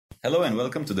Hello and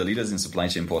welcome to the Leaders in Supply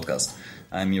Chain podcast.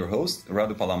 I'm your host,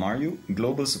 Radu Palamariu,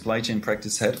 Global Supply Chain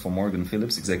Practice Head for Morgan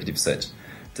Phillips Executive Search.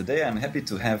 Today I'm happy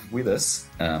to have with us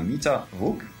Mita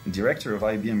Vuk, Director of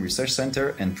IBM Research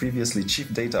Center and previously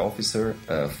Chief Data Officer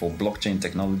for Blockchain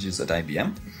Technologies at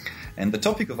IBM. And the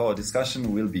topic of our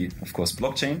discussion will be, of course,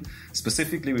 blockchain.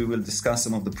 Specifically, we will discuss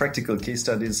some of the practical case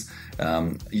studies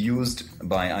used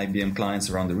by IBM clients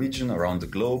around the region, around the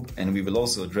globe, and we will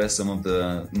also address some of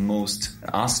the most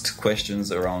asked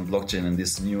questions around blockchain and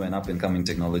this new and up-and-coming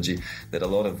technology that a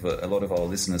lot of our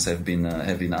listeners have been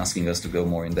asking us to go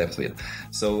more in depth with.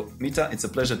 So, Mita, it's a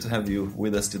pleasure to have you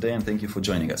with us today, and thank you for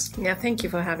joining us. Yeah, thank you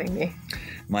for having me.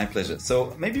 My pleasure.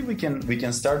 So maybe we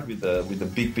can start with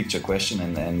the big picture question,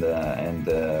 and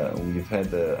we've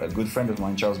had a good friend of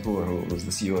mine, Charles Brewer, who was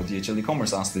the CEO of DHL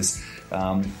e-commerce, asked this,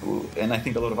 and I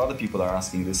think a lot of other people are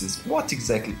asking this: is what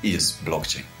exactly is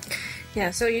blockchain?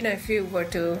 Yeah, so if you were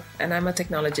to, and I'm a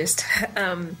technologist,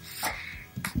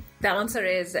 the answer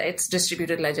is it's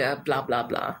distributed ledger, blah blah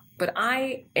blah. But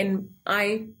I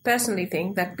personally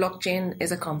think that blockchain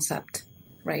is a concept,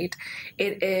 right?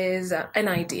 It is an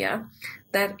idea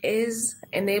that is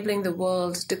enabling the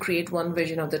world to create one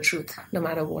vision of the truth, no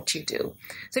matter what you do.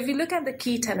 So if you look at the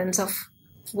key tenets of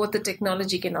what the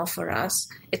technology can offer us,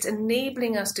 it's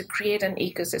enabling us to create an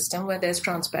ecosystem where there's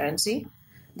transparency,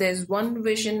 there's one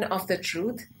vision of the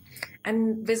truth,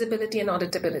 and visibility and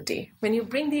auditability. When you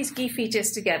bring these key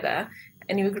features together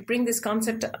and you bring this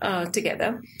concept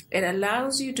together, it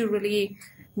allows you to really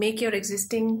make your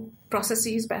existing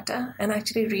processes better and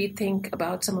actually rethink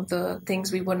about some of the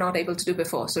things we were not able to do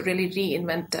before. So really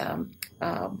reinvent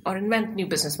or invent new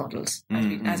business models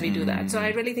as we do that. So I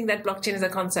really think that blockchain is a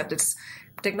concept.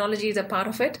 Technology is a part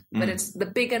of it, but it's the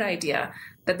bigger idea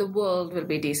that the world will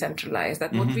be decentralized,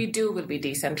 that what we do will be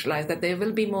decentralized, that there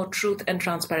will be more truth and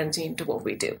transparency into what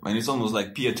we do. And it's almost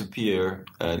like peer-to-peer,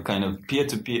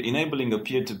 enabling a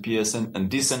peer-to-peer and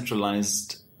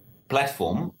decentralized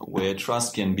platform where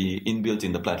trust can be inbuilt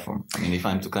in the platform. I mean, if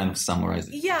I'm to kind of summarize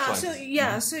it.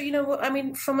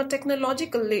 So from a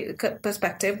technological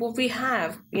perspective, what we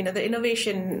have, the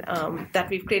innovation that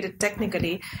we've created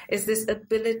technically is this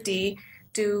ability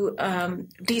to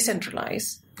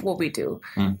decentralize what we do,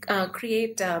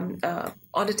 create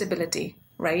auditability.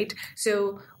 Right.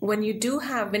 So when you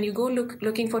go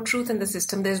looking for truth in the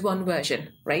system, there's one version,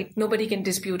 right? Nobody can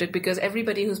dispute it because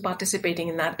everybody who's participating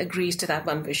in that agrees to that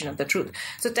one vision of the truth.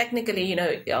 So technically,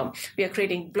 we are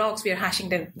creating blocks, we are hashing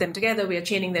them together, we are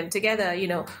chaining them together,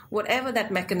 whatever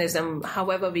that mechanism,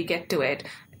 however we get to it.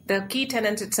 The key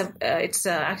tenets it's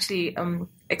actually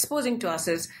exposing to us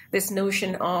is this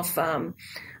notion of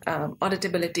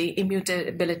auditability,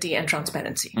 immutability, and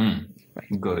transparency.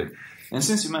 Right. Got it. And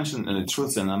since you mentioned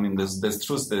truth, and I mean, there's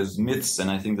truth, there's myths,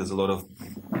 and I think there's a lot of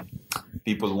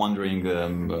people wondering.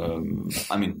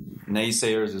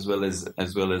 Naysayers as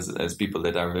well as people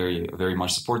that are very very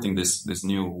much supporting this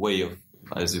new way of,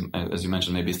 as you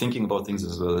mentioned, maybe thinking about things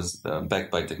as well as backed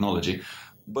by technology.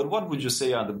 But what would you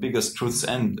say are the biggest truths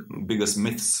and biggest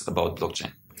myths about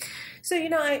blockchain? So,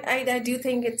 I do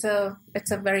think it's a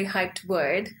very hyped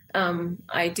word.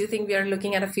 I do think we are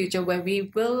looking at a future where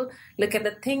we will look at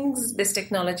the things this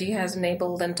technology has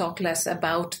enabled and talk less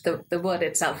about the word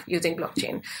itself using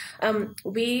blockchain.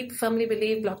 We firmly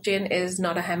believe blockchain is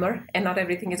not a hammer and not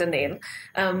everything is a nail.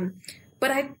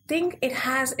 But I think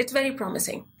it's very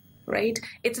promising, right?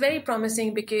 It's very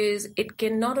promising because it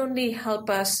can not only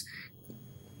help us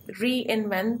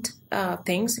reinvent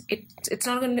things. It's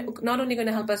not only going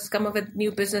to help us come up with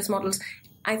new business models.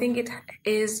 I think it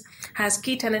has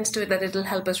key tenets to it that it'll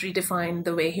help us redefine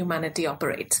the way humanity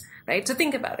operates. Right. So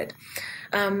think about it.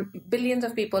 Billions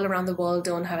of people around the world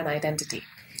don't have an identity.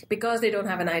 Because they don't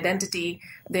have an identity,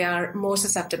 they are more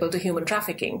susceptible to human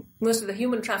trafficking. Most of the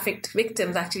human trafficked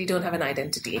victims actually don't have an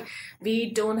identity.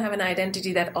 We don't have an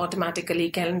identity that automatically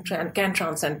can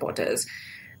transcend borders.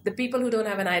 The people who don't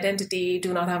have an identity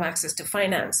do not have access to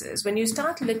finances. When you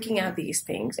start looking at these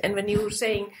things and when you're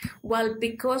saying, well,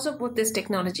 because of what this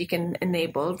technology can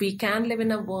enable, we can live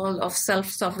in a world of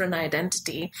self-sovereign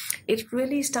identity, it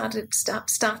really starts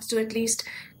to at least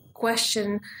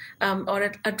question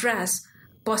or address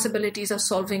possibilities of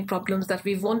solving problems that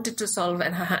we've wanted to solve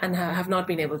and have not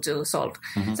been able to solve.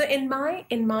 So in my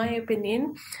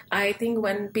opinion, I think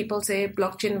when people say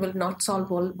blockchain will not solve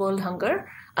world hunger,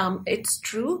 it's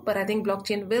true, but I think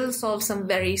blockchain will solve some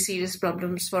very serious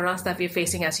problems for us that we're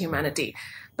facing as humanity.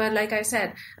 But like I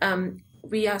said,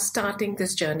 we are starting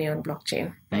this journey on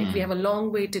blockchain, right? We have a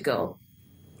long way to go.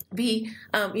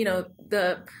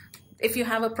 if you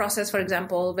have a process, for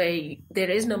example, where there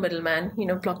is no middleman,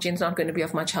 blockchain is not going to be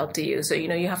of much help to you. So,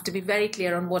 you have to be very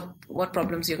clear on what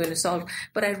problems you're going to solve.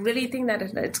 But I really think that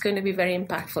it's going to be very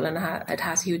impactful, and it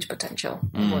has huge potential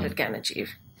in what it can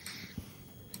achieve.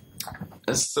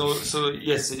 So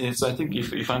yes. So I think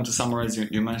if I'm to summarize,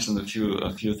 you mentioned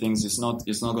a few things. It's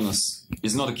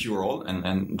not a cure-all,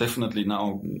 and definitely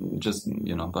now, just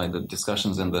by the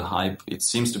discussions and the hype, it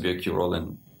seems to be a cure-all,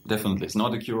 and definitely it's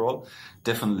not a cure-all.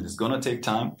 Definitely it's going to take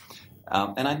time.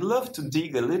 And I'd love to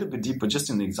dig a little bit deeper, just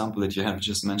in the example that you have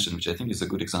just mentioned, which I think is a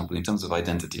good example in terms of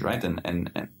identity, right?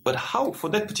 But how, for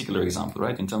that particular example,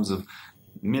 right, in terms of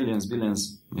millions,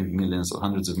 billions, maybe millions or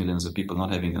hundreds of millions of people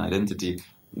not having an identity,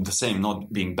 the same,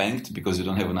 not being banked because you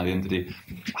don't have an identity.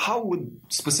 How would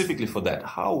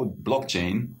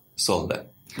blockchain solve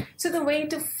that? So the way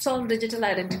to solve digital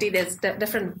identity, there's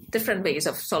different ways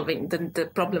of solving the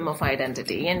problem of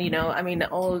identity. And,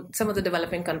 some of the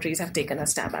developing countries have taken a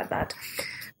stab at that.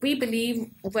 We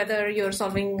believe whether you're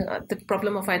solving the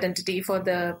problem of identity for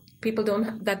the people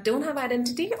that don't have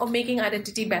identity, or making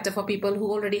identity better for people who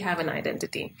already have an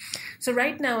identity. So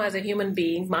right now, as a human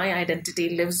being, my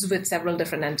identity lives with several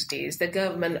different entities. The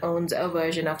government owns a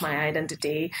version of my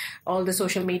identity. All the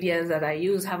social medias that I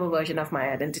use have a version of my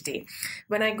identity.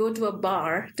 When I go to a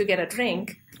bar to get a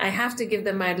drink, I have to give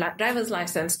them my driver's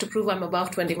license to prove I'm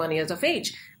above 21 years of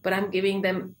age. But I'm giving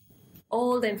them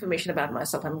all the information about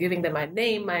myself. I'm giving them my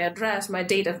name, my address, my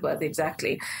date of birth,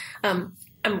 exactly.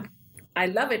 I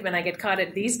love it when I get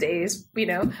carded these days,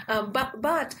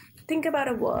 but think about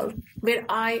a world where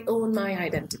I own my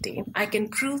identity. I can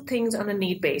prove things on a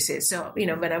need basis. So,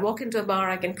 when I walk into a bar,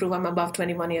 I can prove I'm above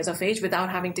 21 years of age without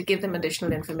having to give them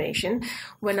additional information.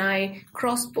 When I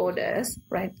cross borders,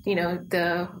 right,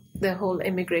 the whole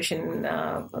immigration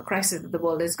crisis that the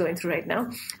world is going through right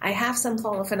now, I have some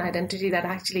form of an identity that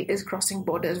actually is crossing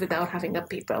borders without having a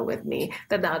paper with me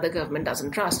that the other government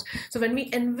doesn't trust. So when we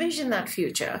envision that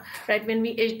future, right, when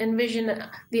we envision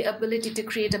the ability to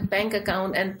create a bank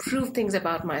account and prove things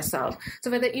about myself,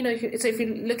 so whether if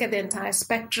you look at the entire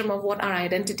spectrum of what our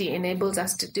identity enables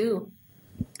us to do,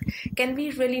 can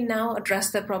we really now address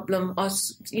the problem, or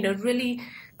really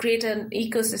create an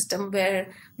ecosystem where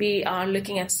we are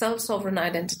looking at self-sovereign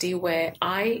identity, where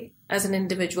I, as an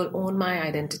individual, own my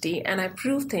identity and I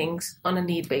prove things on a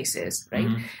need basis, right?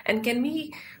 Mm-hmm. And can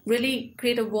we really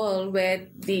create a world where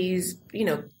these,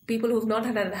 people who've not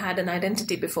had an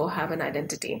identity before have an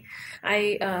identity?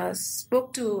 I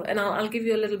spoke to, and I'll give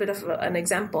you a little bit of an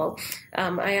example.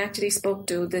 I actually spoke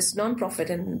to this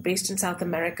nonprofit based in South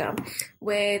America,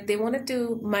 where they wanted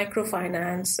to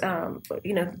microfinance,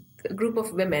 a group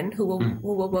of women who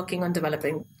were working on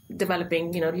developing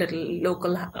little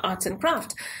local arts and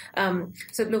craft,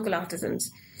 so local artisans.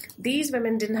 These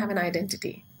women didn't have an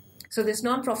identity. So this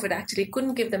nonprofit actually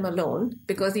couldn't give them a loan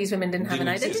because these women didn't have an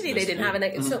identity. They didn't have an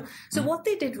identity. So what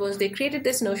they did was they created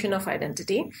this notion of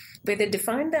identity, where they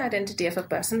defined the identity of a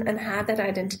person and had that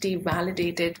identity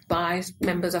validated by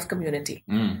members of community,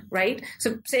 right?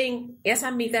 So saying, yes,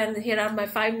 I'm Meeta, and here are my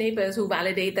 5 neighbors who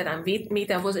validate that I'm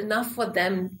Meeta, was enough for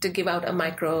them to give out a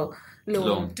micro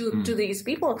loan to these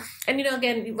people. And,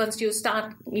 again, once you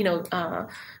start,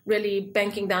 really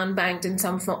banking down banked in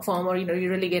some form, or, you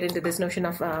really get into this notion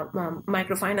of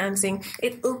microfinancing,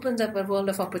 it opens up a world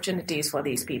of opportunities for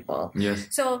these people. Yes.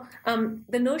 So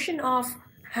the notion of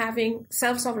having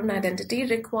self-sovereign identity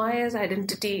requires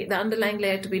identity, the underlying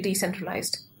layer, to be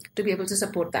decentralized, to be able to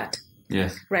support that.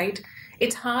 Yes. Right?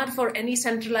 It's hard for any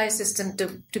centralized system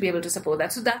to be able to support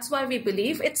that. So that's why we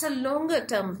believe it's a longer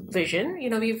term vision.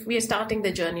 We are starting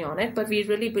the journey on it, but we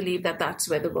really believe that that's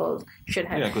where the world should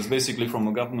head. Yeah, because basically from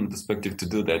a government perspective to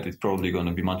do that, it's probably going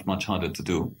to be much, much harder to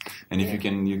do. And if you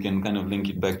can kind of link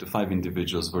it back to 5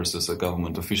 individuals versus a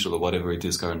government official or whatever it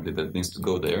is currently that needs to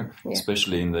go there,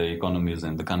 especially in the economies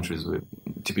and the countries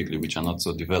which are not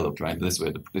so developed, right? That's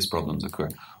where these problems occur.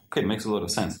 Okay, makes a lot of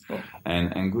sense,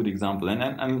 and good example.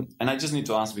 And I just need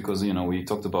to ask, because we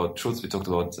talked about truth, we talked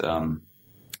about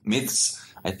myths.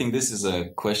 I think this is a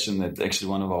question that actually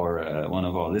one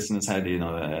of our listeners had.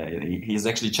 He's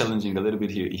actually challenging a little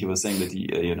bit. He was saying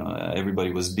that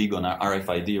everybody was big on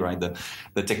RFID, right?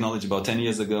 The technology about 10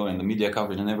 years ago, and the media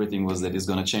coverage and everything was that it's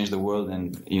going to change the world,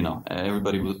 and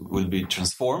everybody will be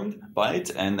transformed by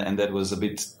it, and that was a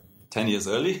bit 10 years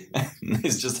early.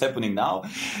 It's just happening now.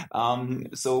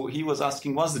 So he was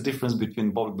asking, what's the difference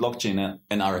between blockchain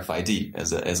and RFID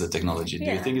as a technology? Do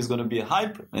you think it's going to be a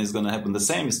hype and it's going to happen the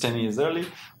same? It's 10 years early,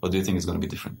 or do you think it's going to be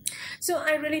different? So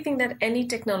I really think that any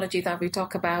technology that we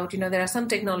talk about, there are some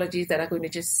technologies that are going to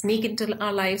just sneak into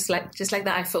our lives, just like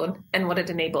the iPhone and what it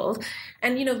enabled.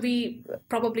 And, we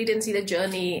probably didn't see the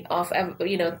journey of,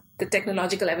 the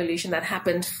technological evolution that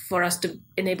happened for us to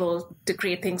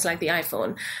create things like the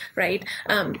iPhone, right?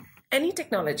 Any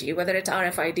technology, whether it's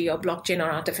RFID or blockchain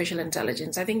or artificial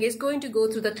intelligence, I think is going to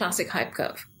go through the classic hype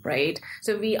curve, right?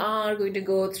 So we are going to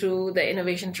go through the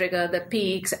innovation trigger, the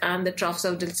peaks and the troughs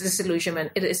of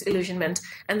disillusionment,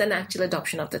 and then actual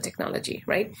adoption of the technology,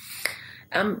 right?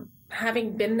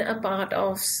 Having been a part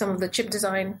of some of the chip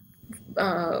design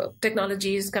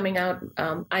technologies coming out,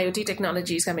 IoT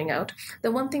technologies coming out,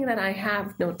 the one thing that I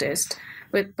have noticed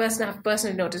I've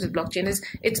personally noticed with blockchain is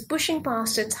it's pushing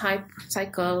past its hype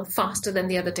cycle faster than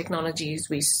the other technologies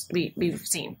we've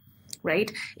seen,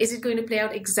 right? Is it going to play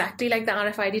out exactly like the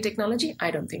RFID technology?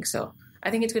 I don't think so.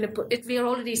 I think it's going to we are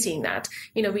already seeing that.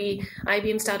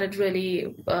 IBM started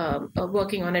really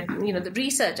working on it. The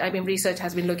IBM research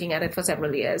has been looking at it for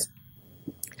several years.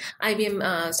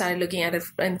 IBM started looking at it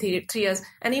in 3 years.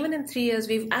 And even in 3 years,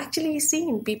 we've actually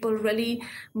seen people really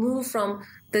move from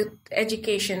the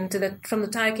education from the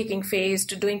tire kicking phase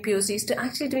to doing POCs to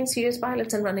actually doing serious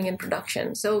pilots and running in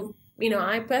production. So,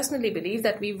 I personally believe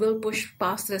that we will push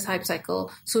past this hype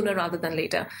cycle sooner rather than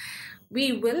later.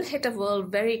 We will hit a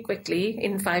world very quickly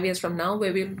in 5 years from now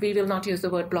where we will not use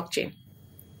the word blockchain.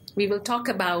 We will talk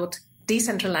about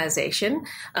decentralization,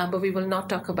 but we will not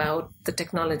talk about the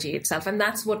technology itself. And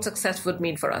that's what success would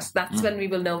mean for us. That's when we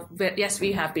will know, yes,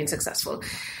 we have been successful.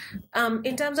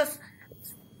 In terms of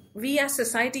we as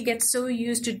society get so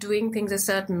used to doing things a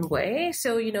certain way.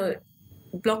 So,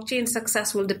 blockchain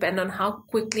success will depend on how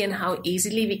quickly and how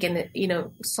easily we can,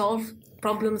 solve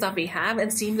problems that we have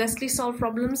and seamlessly solve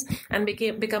problems and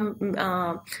become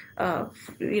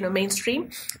mainstream.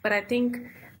 But I think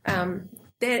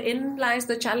therein lies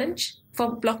the challenge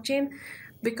for blockchain,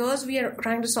 because we are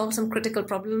trying to solve some critical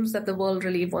problems that the world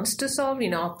really wants to solve,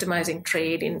 optimizing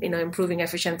trade, improving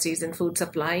efficiencies in food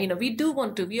supply.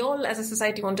 We all as a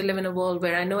society want to live in a world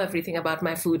where I know everything about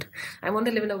my food. I want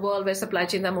to live in a world where supply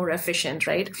chains are more efficient,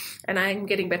 right? And I'm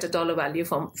getting better dollar value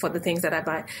for the things that I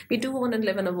buy. We do want to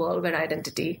live in a world where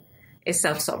identity is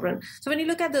self-sovereign. So when you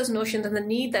look at those notions and the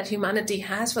need that humanity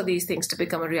has for these things to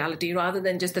become a reality rather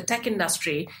than just the tech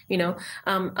industry,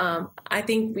 I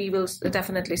think we will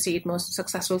definitely see it most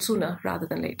successful sooner rather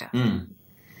than later.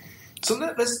 So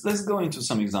let's go into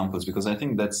some examples, because I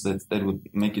think that would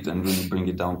make it and really bring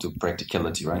it down to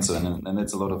practicality, right? So and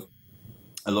that's a lot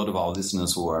of our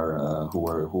listeners who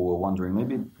are wondering,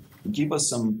 maybe give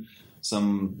us some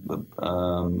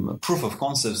proof of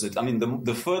concepts.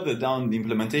 The further down the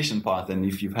implementation path, and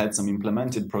if you've had some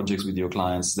implemented projects with your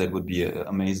clients, that would be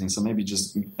amazing. So maybe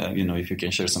just if you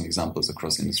can share some examples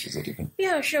across industries that you can.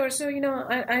 Yeah, sure. So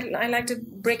I like to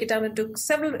break it down into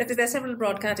several. There are several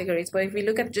broad categories, but if we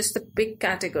look at just the big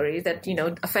categories that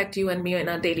affect you and me in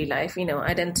our daily life,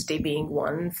 identity being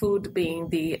one, food being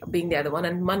the other one,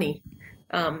 and money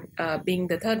being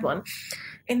the third one.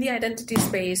 In the identity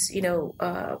space,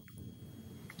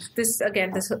 this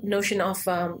notion of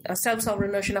a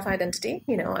self-sovereign notion of identity.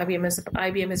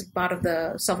 IBM is part of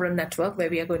the sovereign network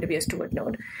where we are going to be a steward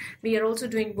node. We are also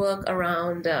doing work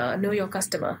around know your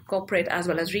customer, corporate as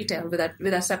well as retail,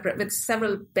 with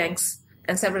several banks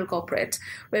and several corporates,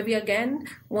 where we again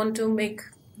want to make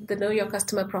the know your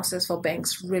customer process for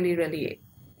banks really, really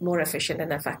more efficient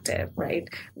and effective, right?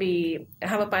 We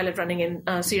have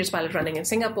a serious pilot running in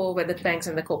Singapore, where the banks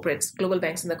and the corporates, global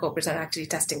banks and the corporates, are actually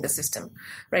testing the system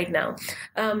right now.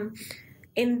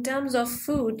 In terms of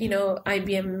food,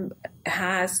 IBM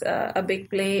has a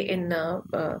big play in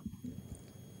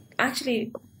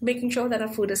actually making sure that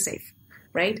our food is safe,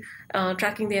 right?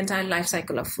 Tracking the entire life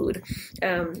cycle of food.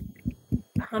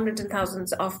 Hundreds and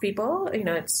thousands of people,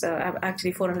 it's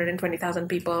actually 420,000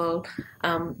 people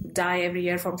die every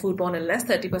year from foodborne illness.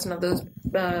 30% of those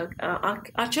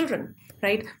are children,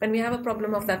 right? When we have a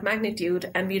problem of that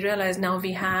magnitude and we realize now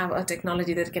we have a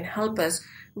technology that can help us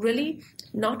really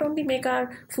not only make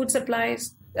our food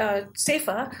supplies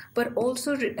safer, but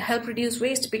also help reduce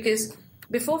waste. Because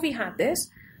before we had this,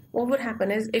 what would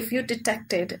happen is if you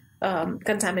detected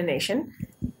contamination,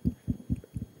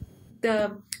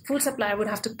 the food supplier would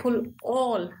have to pull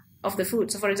all of the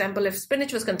food. So, for example, if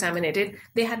spinach was contaminated,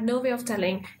 they had no way of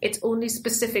telling it's only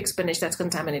specific spinach that's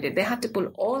contaminated. They had to pull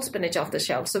all spinach off the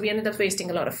shelf. So we ended up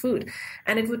wasting a lot of food.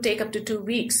 And it would take up to 2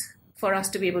 weeks for us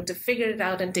to be able to figure it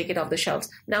out and take it off the shelves.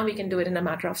 Now we can do it in a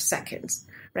matter of seconds,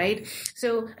 right?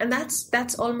 So, and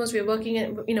that's almost, we're working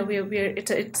in,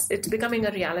 it's becoming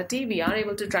a reality. We are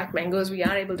able to track mangoes, we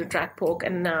are able to track pork,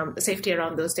 and safety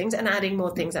around those things, and adding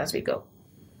more things as we go.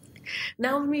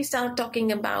 Now when we start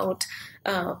talking about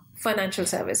financial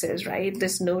services, right?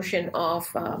 This notion of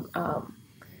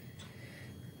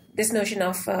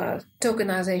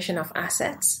tokenization of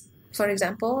assets, for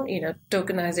example,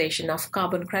 tokenization of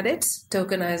carbon credits,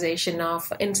 tokenization of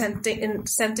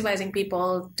incentivizing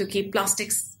people to keep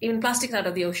plastics out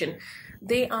of the ocean.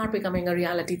 They are becoming a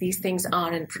reality. These things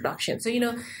are in production. So,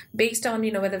 based on,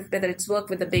 whether it's work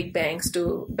with the big banks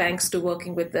to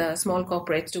working with the small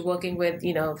corporates to working with,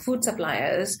 food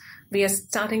suppliers, we are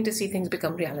starting to see things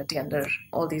become reality under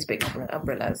all these big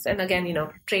umbrellas. And again,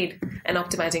 trade and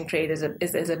optimizing trade is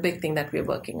a big thing that we're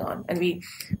working on. And we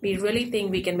really think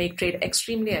we can make trade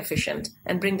extremely efficient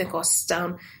and bring the costs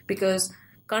down, because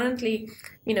currently,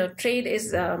 trade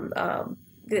is,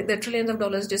 the trillions of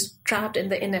dollars just trapped in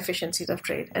the inefficiencies of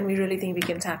trade, and we really think we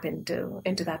can tap into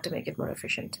that to make it more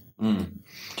efficient.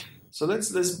 So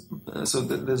there's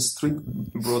 3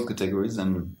 broad categories,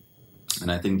 and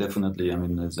I think definitely,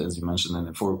 as you mentioned,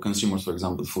 and for consumers, for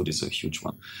example, food is a huge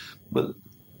one. But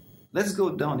let's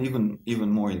go down even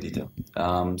more in detail.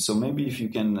 So maybe if you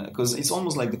can, because it's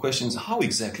almost like the question is, how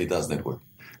exactly does that work?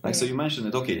 So you mentioned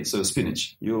it. Okay, so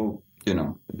spinach,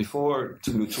 before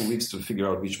 2 weeks to figure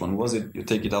out which one was it, you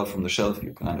take it out from the shelf,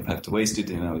 you kind of have to waste it,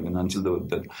 even until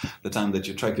the time that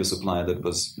you track your supplier that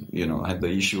was, had the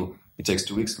issue, it takes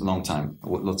 2 weeks, long time,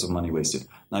 lots of money wasted.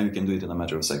 Now you can do it in a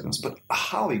matter of seconds. But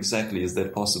how exactly is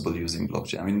that possible using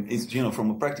blockchain? It's, from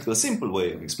a practical, simple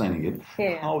way of explaining it,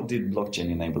 how did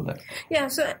blockchain enable that? Yeah,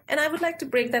 so, and I would like to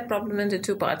break that problem into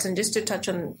 2 parts, and just to touch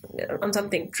on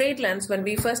something. TradeLens, when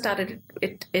we first started,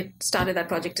 it started that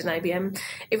project in IBM,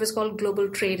 it was called Global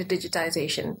Trade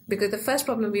Digitization, because the first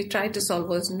problem we tried to solve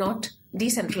was not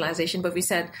decentralization, but we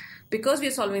said, because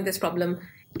we're solving this problem,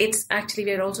 it's actually,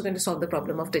 we're also going to solve the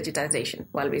problem of digitization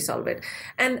while we solve it.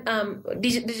 And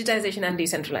digitization and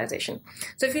decentralization.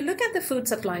 So if you look at the food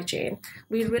supply chain,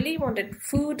 we really wanted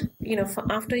food,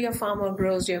 after your farmer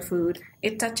grows your food,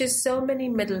 it touches so many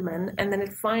middlemen, and then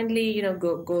it finally,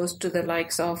 goes to the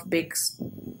likes of big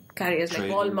carriers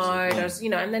like Walmart,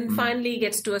 or, and then finally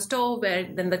gets to a store where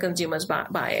then the consumers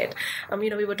buy it.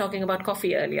 We were talking about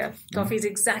coffee earlier. Coffee is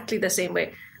exactly the same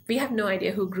way. We have no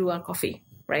idea who grew our coffee.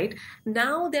 Right?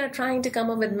 Now they're trying to come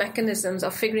up with mechanisms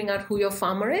of figuring out who your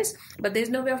farmer is, but there's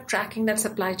no way of tracking that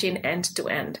supply chain end to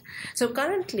end. So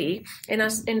currently, in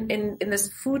this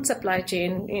food supply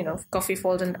chain, coffee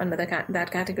falls under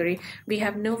that category. We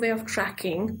have no way of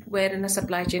tracking where in a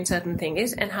supply chain certain thing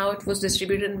is and how it was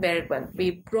distributed and where it went.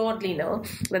 We broadly know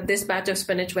that this batch of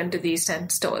spinach went to these 10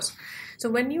 stores. So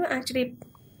when you actually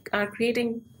are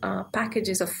creating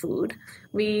packages of food,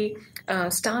 we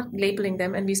start labeling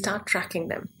them and we start tracking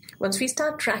them. Once we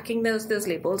start tracking those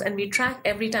labels, and we track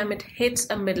every time it hits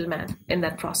a middleman in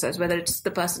that process, whether it's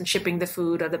the person shipping the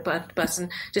food or the person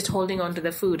just holding on to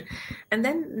the food. And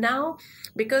then now,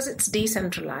 because it's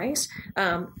decentralized,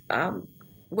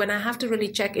 when I have to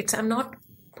really check, I'm not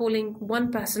polling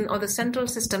one person or the central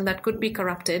system that could be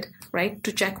corrupted, right,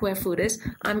 to check where food is.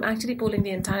 I'm actually polling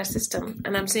the entire system,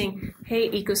 and I'm saying, hey,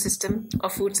 ecosystem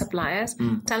of food suppliers,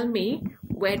 tell me,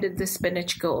 where did this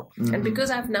spinach go? And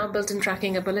because I've now built in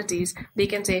tracking abilities, they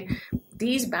can say,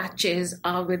 these batches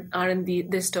are in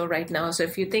this store right now. So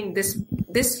if you think this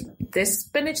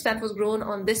spinach that was grown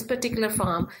on this particular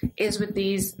farm is with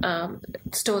these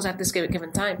stores at this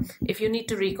given time, if you need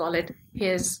to recall it,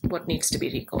 here's what needs to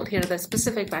be recalled. Here are the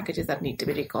specific packages that need to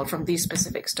be recalled from these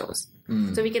specific stores.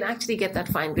 So we can actually get that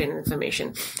fine-grained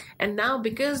information. And now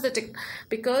because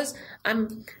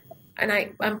I'm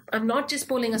not just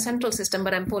polling a central system,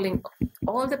 but I'm polling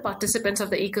all the participants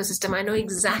of the ecosystem. I know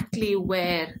exactly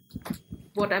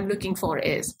what I'm looking for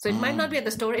is. So it might not be at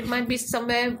the store. It might be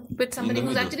somewhere with somebody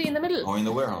who's actually in the middle. Or in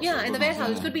the warehouse. Yeah, in the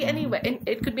warehouse. It could be anywhere.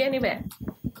 It could be anywhere.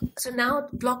 So now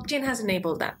blockchain has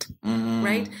enabled that,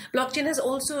 right? Blockchain has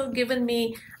also given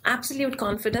me absolute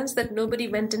confidence that nobody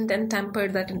went in and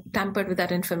tampered with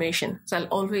that information. So I'll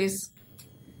always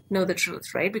know the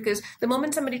truth, right? Because the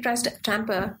moment somebody tries to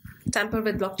tamper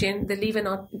with blockchain, they leave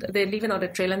an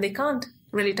audit trail, and they can't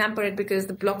really tamper it because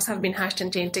the blocks have been hashed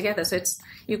and chained together. So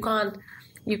you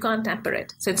can't tamper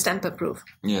it. So it's tamper proof,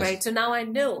 right? So now I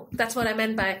know. That's what I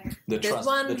meant by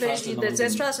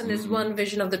there's trust and there's one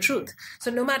vision of the truth.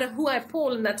 So no matter who I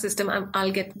poll in that system,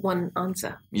 I'll get one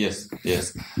answer. Yes.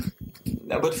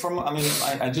 But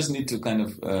I just need to kind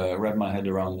of wrap my head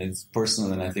around it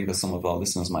personally, and I think that some of our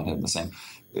listeners might have the same.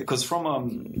 Because from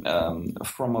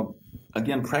a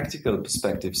again practical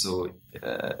perspective, so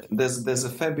there's a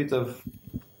fair bit of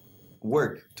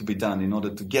work to be done in order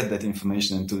to get that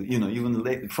information and to,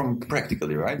 even from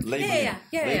practically, right?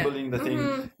 Labeling the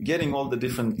thing, getting all the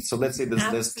different, so let's say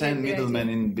there's 10 middlemen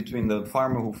in between the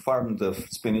farmer who farmed the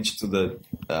spinach to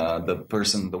the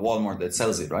person, the Walmart that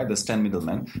sells it, right? There's 10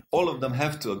 middlemen. All of them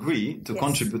have to agree to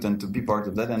contribute and to be part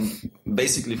of that. And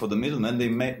basically for the middlemen,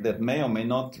 that may or may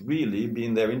not really be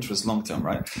in their interest long term,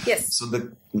 right? Yes. So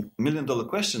the $1 million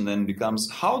question then becomes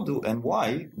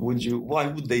why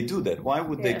would they do that? Why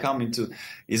would they come into,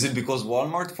 is it because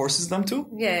Walmart forces them to?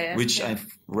 Which I've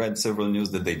read several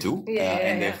news that they do.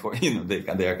 And therefore,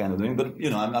 they are kind of doing, but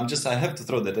I have to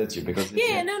throw that at you because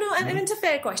I mean, it's a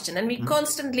fair question. And we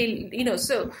constantly,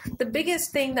 so the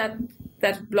biggest thing that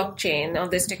blockchain or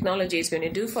this technology is going to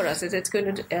do for us is it's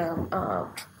going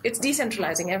to, it's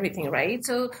decentralizing everything, right?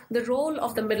 So the role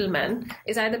of the middleman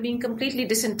is either being completely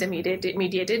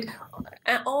disintermediated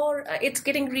or it's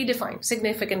getting redefined,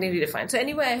 significantly redefined. So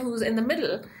anywhere who's in the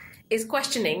middle is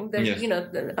questioning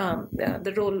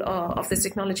the role of this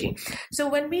technology. So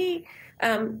when we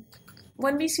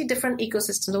see different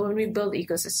ecosystems, or when we build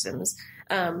ecosystems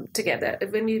together,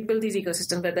 when we build these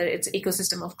ecosystems, whether it's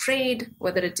ecosystem of trade,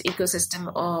 whether it's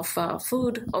ecosystem of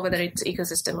food, or whether it's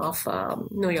ecosystem of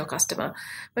know your customer,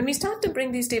 when we start to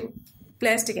bring these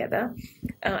players together,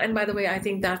 and by the way, I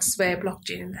think that's where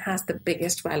blockchain has the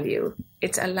biggest value.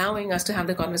 It's allowing us to have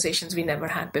the conversations we never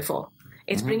had before.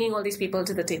 It's bringing all these people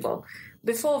to the table.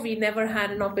 Before, we never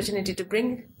had an opportunity to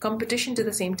bring competition to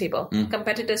the same table,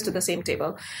 competitors to the same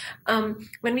table.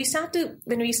 When we start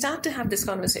to have this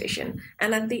conversation,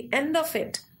 and at the end of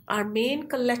it, our main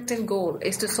collective goal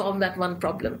is to solve that one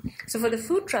problem. So for the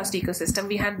food trust ecosystem,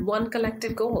 we had one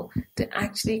collective goal to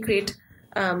actually create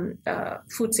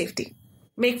food safety,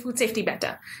 make food safety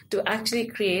better, to actually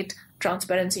create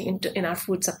transparency in our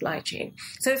food supply chain.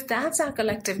 So if that's our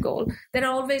collective goal, there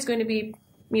are always going to be,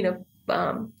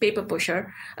 paper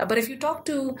pusher. But if you talk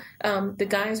to the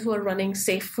guys who are running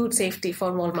food safety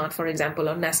for Walmart, for example,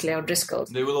 or Nestle or Driscoll's,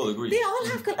 they will all agree. They all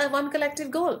have one collective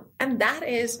goal. And that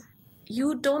is,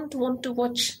 you don't want to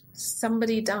watch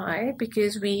somebody die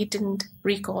because we didn't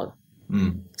recall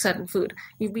certain food.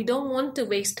 We don't want to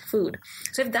waste food.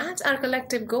 So if that's our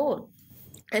collective goal,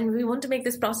 and we want to make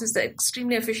this process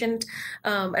extremely efficient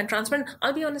and transparent,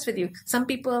 I'll be honest with you. Some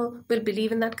people will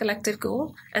believe in that collective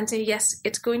goal and say, yes,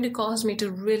 it's going to cause me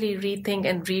to really rethink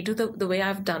and redo the way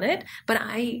I've done it. But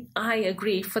I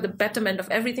agree, for the betterment of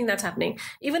everything that's happening,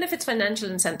 even if it's financial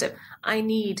incentive, I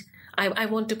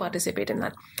want to participate in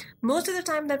that. Most of the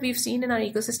time that we've seen in our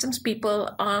ecosystems,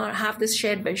 people have this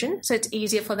shared vision, so it's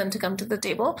easier for them to come to the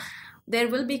table. There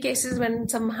will be cases when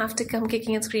some have to come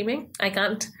kicking and screaming. I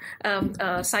can't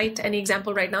cite any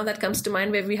example right now that comes to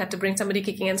mind where we had to bring somebody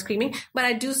kicking and screaming. But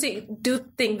I do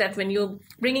think that when you're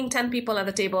bringing 10 people at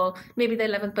the table, maybe the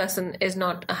 11th person is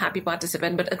not a happy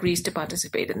participant but agrees to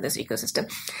participate in this ecosystem.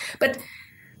 But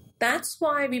that's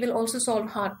why we will also solve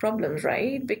hard problems,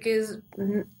 right? Because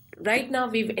right now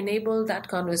we've enabled that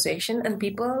conversation, and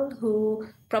people who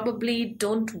probably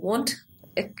don't want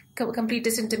a complete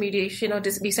disintermediation or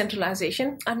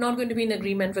decentralization are not going to be in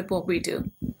agreement with what we do,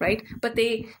 right? But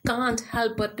they can't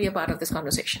help but be a part of this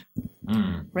conversation,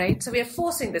 right? So we are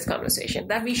forcing this conversation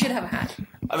that we should have had.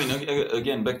 I mean,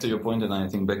 again, back to your point, and I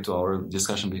think back to our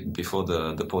discussion before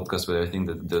the podcast, where I think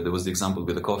that there was the example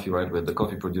with the coffee, right, where the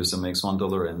coffee producer makes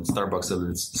 $1 and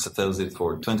Starbucks sells it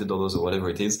for $20 or whatever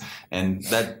it is, and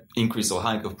that increase or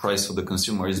hike of price for the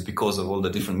consumer is because of all the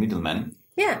different middlemen.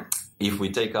 Yeah. If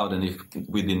we take out, and if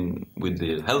with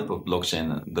the help of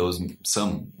blockchain,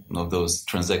 some of those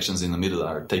transactions in the middle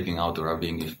are taken out or are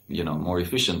being, more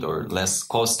efficient or less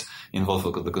cost involved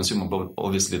for the consumer, but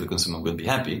obviously the consumer will be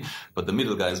happy, but the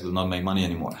middle guys will not make money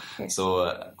anymore. Yes.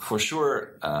 So for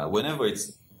sure, whenever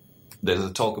there's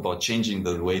a talk about changing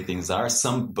the way things are,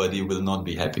 somebody will not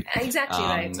be happy. Exactly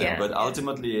right. Yeah. But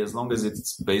ultimately, as long as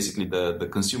it's basically the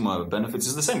consumer benefits,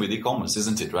 it's the same with e-commerce,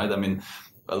 isn't it? Right? I mean,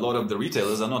 a lot of the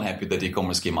retailers are not happy that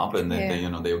e-commerce came up and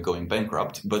they were going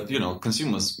bankrupt. But,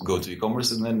 consumers go to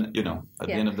e-commerce and then, at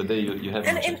the end of the day, you have...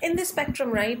 And in this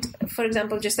spectrum, right, for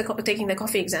example, just taking the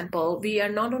coffee example, we are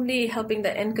not only helping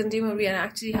the end consumer, we are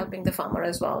actually helping the farmer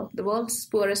as well. The world's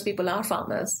poorest people are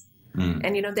farmers.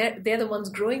 And, they're the ones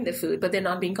growing the food, but they're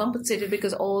not being compensated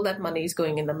because all that money is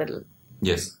going in the middle.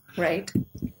 Yes. Right.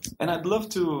 And I'd love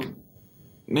to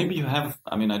maybe you have,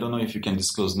 I mean, I don't know if you can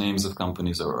disclose names of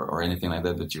companies or anything like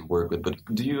that you work with, but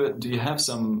do you have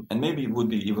some, and maybe it would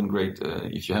be even great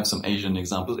if you have some Asian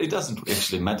examples. It doesn't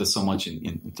actually matter so much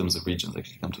in terms of regions,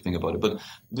 actually, come to think about it, but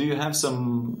do you have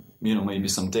some, maybe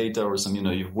some data or some,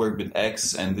 you've worked with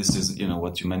X and this is,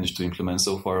 what you managed to implement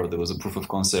so far, or there was a proof of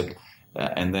concept,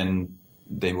 and then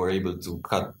they were able to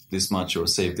cut this much or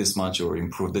save this much or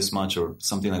improve this much or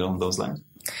something along those lines?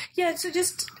 Yeah, so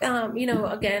just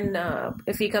again,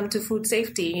 if we come to food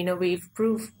safety, we've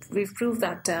proved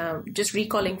that just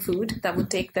recalling food that would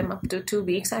take them up to 2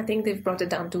 weeks, I think they've brought it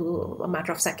down to a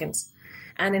matter of seconds.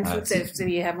 And in food safety,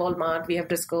 we have Walmart, we have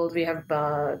Driscoll's, we have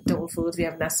Dole Foods, we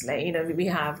have Nestle. We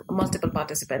have multiple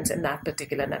participants in that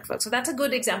particular network. So that's a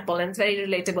good example, and it's very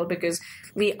relatable because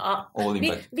we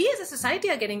as a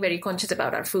society are getting very conscious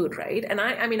about our food, right? And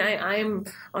I'm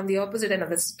on the opposite end of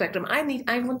the spectrum.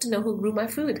 I want to know who grew my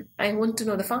food. I want to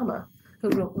know the farmer who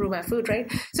grew my food,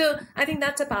 right? So I think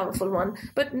that's a powerful one.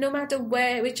 But no matter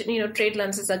which trade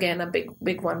lens is again a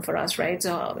big one for us, right?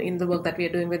 So in the work that we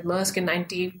are doing with Maersk and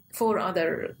 94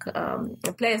 other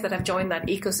players that have joined that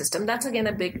ecosystem, that's again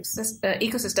a big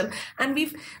ecosystem, and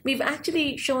we've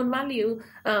actually shown value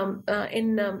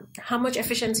in how much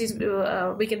efficiencies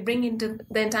we can bring into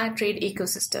the entire trade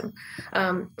ecosystem.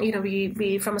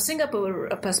 We from a Singapore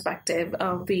perspective,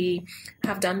 we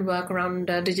have done work around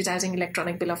digitizing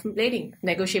electronic bill of lading,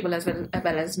 negotiable as well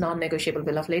as non-negotiable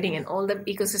bill of lading, and all the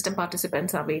ecosystem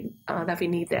participants that we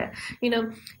need there.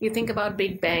 You think about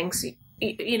big banks.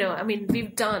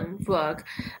 We've done work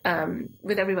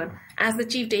with everyone. As the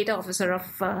chief data officer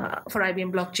for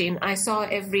IBM BlockChain, I saw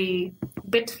every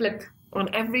bit flip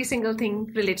on every single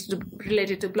thing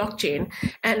related to blockchain,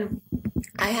 and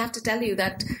I have to tell you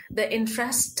that the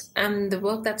interest and the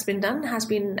work that's been done has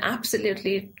been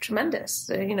absolutely tremendous.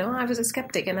 I was a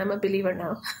skeptic and I'm a believer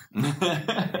now.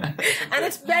 And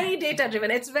it's very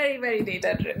data-driven. It's very, very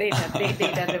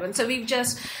data-driven. So we've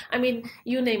just,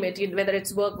 you name it, whether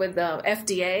it's work with the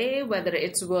FDA, whether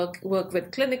it's work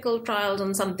with clinical trials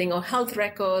on something, or health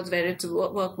records, whether it's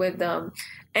work with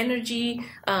energy,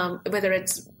 whether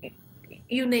it's,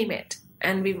 you name it.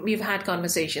 And we've had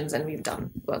conversations and we've done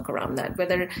work around that,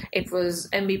 whether it was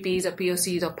MVPs or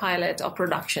POCs or pilot or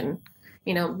production.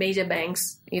 Major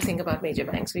banks, you think about major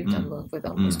banks, we've done work with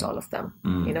almost all of them.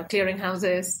 Clearing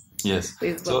houses. Yes.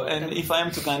 So, and if I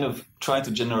am to kind of try to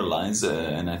generalize,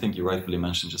 and I think you rightfully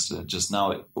mentioned just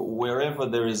now, wherever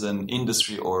there is an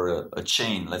industry or a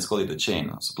chain, let's call it a chain,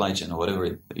 or supply chain, or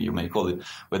whatever you may call it,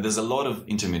 where there's a lot of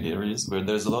intermediaries, where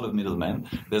there's a lot of middlemen,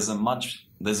 there's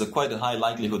quite a high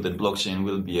likelihood that blockchain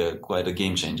will be quite a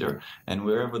game changer. And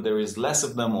wherever there is less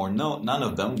of them or none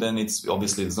of them, then it's not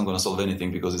going to solve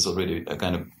anything because it's already a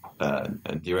kind of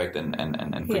direct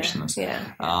and frictionless.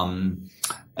 Yeah.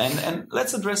 And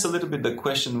let's address a little bit the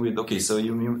question with, okay, so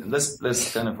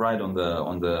let's kind of ride on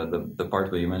the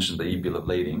part where you mentioned the e-bill of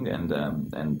lading,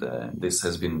 and this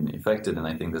has been affected, and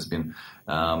I think there's been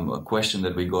a question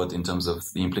that we got in terms of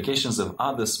the implications of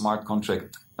other smart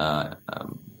contract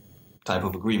type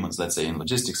of agreements, let's say in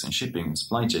logistics and shipping and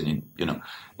supply chain,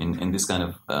 in this kind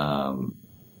of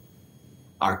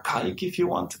archaic, if you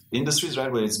want, industries,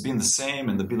 right, where it's been the same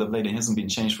and the bill of lading hasn't been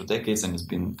changed for decades and it's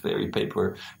been very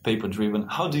paper driven.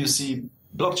 How do you see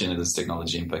blockchain as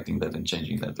technology impacting that and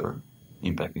changing that or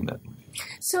impacting that?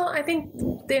 So I think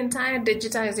the entire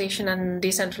digitization and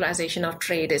decentralization of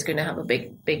trade is going to have a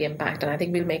big impact, and I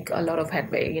think we'll make a lot of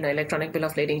headway. Electronic bill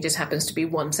of lading just happens to be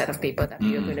one set of paper that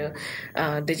we are going to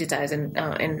digitize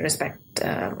in respect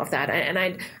of that. And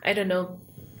I don't know.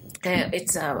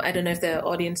 I don't know if the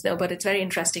audience know, but it's very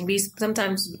interesting. We spend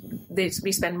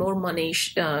more money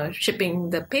shipping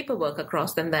the paperwork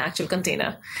across than the actual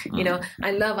container.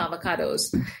 I love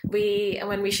avocados.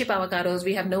 When we ship avocados,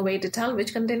 we have no way to tell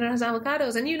which container has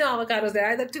avocados. And avocados,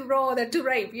 they're either too raw or they're too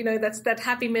ripe. That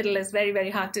happy middle is very, very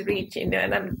hard to reach.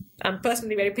 And I'm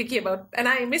personally very picky about, and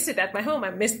I miss it at my home. I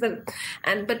miss them.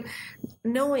 But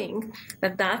knowing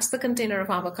that that's the container of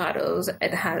avocados,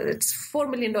 it's $4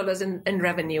 million in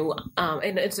revenue,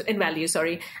 in value,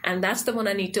 and that's the one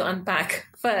I need to unpack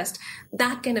first.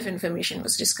 That kind of information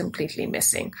was just completely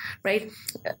missing, right?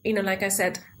 Like I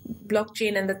said,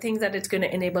 blockchain and the things that it's going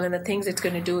to enable and the things it's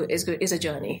going to do is a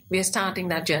journey. We are starting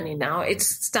that journey now. It's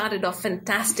started off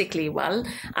fantastically well.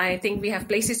 I think we have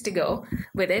places to go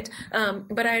with it,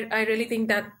 but I really think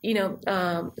that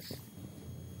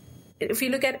if you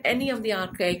look at any of the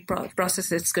archaic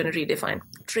processes, it's going to redefine.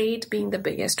 Trade being the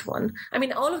biggest one.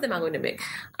 All of them are going to be.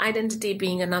 Identity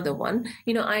being another one.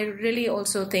 I really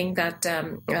also think that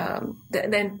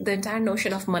the entire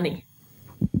notion of money,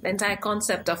 the entire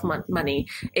concept of money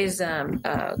is,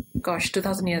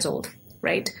 2,000 years old.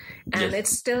 right? And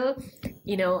it's still,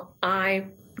 I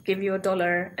give you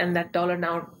 $1 and that dollar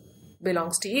now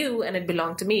belongs to you and it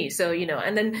belonged to me. So,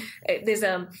 and then there's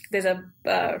a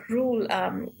rule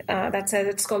that says,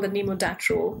 it's called the Nemo Dat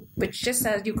rule, which just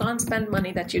says you can't spend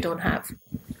money that you don't have.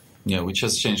 Yeah, which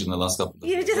has changed in the last couple of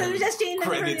years. You just changed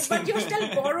that, but you're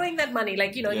still borrowing that money.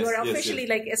 Like, you're officially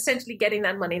essentially getting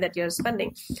that money that you're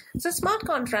spending. So smart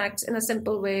contracts in a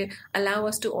simple way allow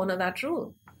us to honor that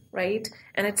rule. Right,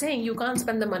 and it's saying you can't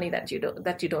spend the money that you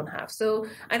don't have. So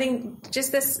I think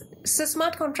just this. So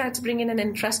smart contracts bring in an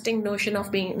interesting notion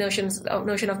of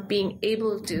being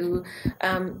able to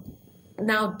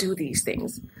now do these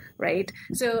things. Right.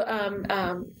 So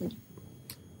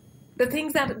the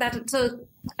things that so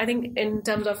I think in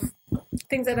terms of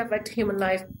things that affect human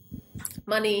life,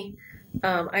 money,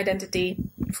 identity,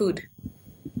 food.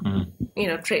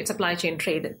 Trade, supply chain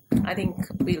trade. I think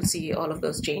we'll see all of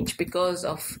those change because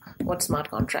of what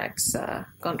smart contracts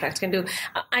can do.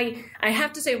 I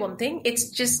have to say one thing.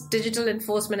 It's just digital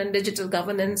enforcement and digital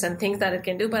governance and things that it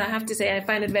can do. But I have to say I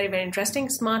find it very, very interesting.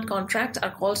 Smart contracts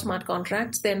are called smart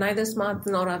contracts. They're neither smart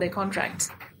nor are they contracts.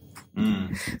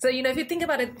 So, if you think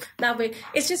about it that way,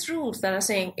 it's just rules that are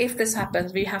saying if this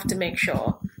happens, we have to make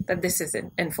sure that this is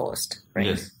enforced. Right?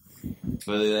 Yes.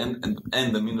 But and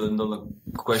the $1 million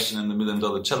question and the $1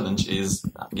 million challenge is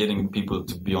getting people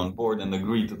to be on board and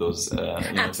agree to those.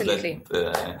 Absolutely.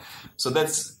 So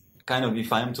that's kind of,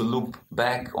 if I'm to look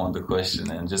back on the question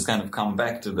and just kind of come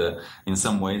back to in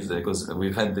some ways, because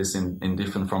we've had this in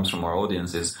different forms from our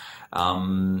audiences.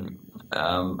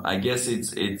 I guess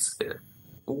it's.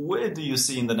 Where do you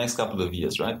see in the next couple of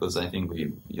years, right? Because I think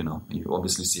you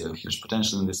obviously see a huge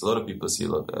potential in this. A lot of people see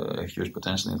a huge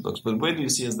potential in it. But where do you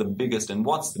see as the biggest, and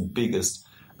what's the biggest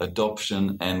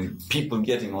adoption and people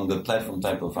getting on the platform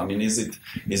type of? I mean, is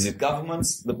it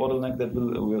governments, the bottleneck that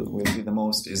will be the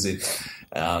most? Is it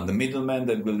the middlemen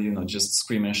that will just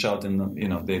scream and shout and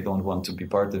they don't want to be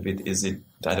part of it? Is it,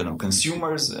 I don't know,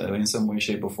 consumers in some way,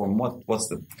 shape or form? What's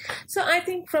the? So I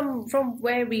think from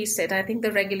where we sit, I think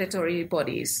the regulatory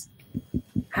bodies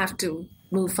have to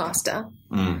move faster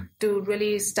to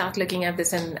really start looking at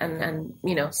this and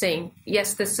saying,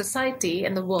 yes, the society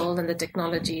and the world and the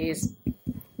technology is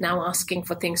now asking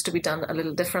for things to be done a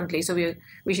little differently. So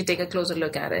we should take a closer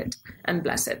look at it and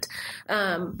bless it.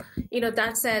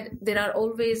 That said, there are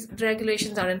always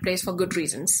regulations are in place for good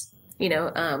reasons.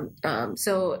 I'm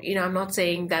not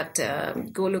saying that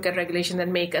go look at regulations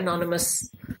and make anonymous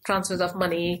transfers of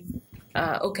money.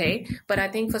 Okay, but I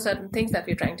think for certain things that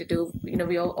we're trying to do,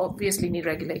 we all obviously need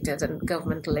regulators and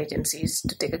governmental agencies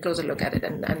to take a closer look at it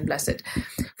and bless it.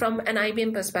 From an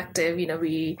IBM perspective,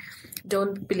 we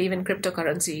don't believe in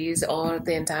cryptocurrencies or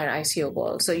the entire ICO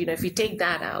world. So, if we take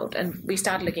that out and we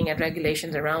start looking at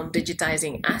regulations around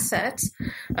digitizing assets,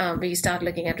 we start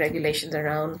looking at regulations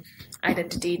around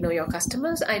identity, know your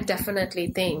customers, I definitely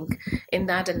think in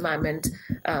that environment,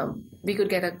 we could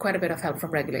get quite a bit of help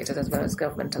from regulators as well as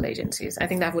governmental agencies. I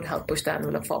think that would help push the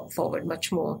envelope forward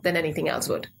much more than anything else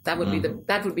would. That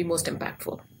would be most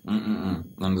impactful.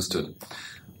 Understood.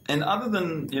 And other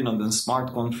than the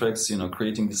smart contracts,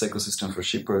 creating this ecosystem for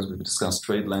shippers, we've discussed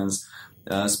trade lanes,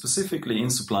 specifically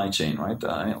in supply chain, right?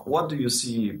 What do you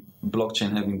see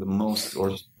blockchain having the most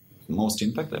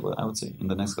impact? I would say in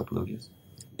the next couple of years.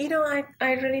 I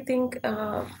really think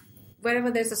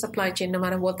wherever there's a supply chain, no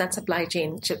matter what that supply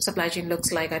chain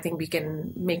looks like, I think we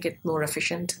can make it more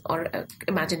efficient or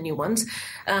imagine new ones.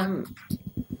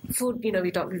 Food,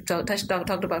 we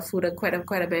talked about food quite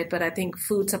a bit, but I think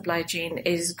food supply chain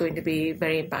is going to be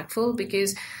very impactful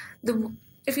because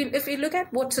if you look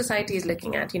at what society is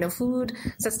looking at, food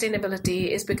sustainability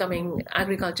is becoming,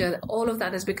 agriculture, all of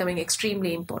that is becoming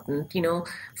extremely important.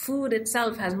 Food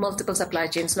itself has multiple supply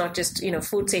chains, not just,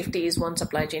 food safety is one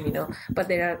supply chain, but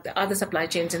there are other supply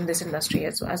chains in this industry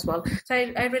as well. So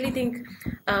I really think,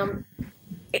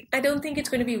 I don't think it's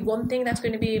going to be one thing that's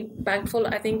going to be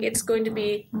impactful. I think it's going to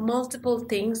be multiple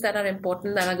things that are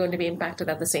important that are going to be impacted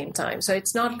at the same time. So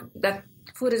it's not that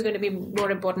food is going to be more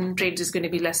important, trade is going to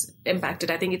be less impacted.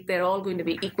 I think they're all going to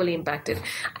be equally impacted.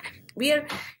 We are,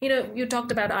 you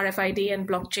talked about RFID and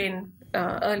blockchain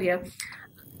earlier.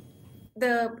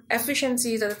 The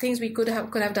efficiencies or the things we could have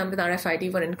done with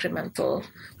RFID were incremental.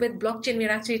 With blockchain,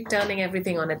 we're actually turning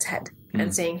everything on its head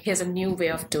and saying, here's a new way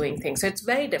of doing things. So it's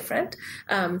very different.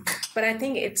 But I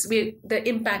think the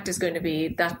impact is going to be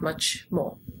that much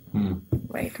more,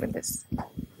 right, with this.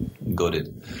 Got it.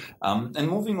 And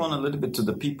moving on a little bit to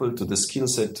the people, to the skill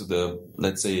set, to the,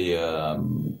 let's say,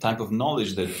 type of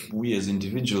knowledge that we as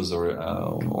individuals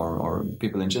or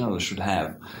people in general should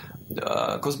have.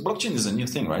 because blockchain is a new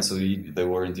thing, right? So there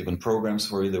weren't even programs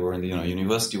for it. There weren't,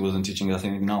 university wasn't teaching it. I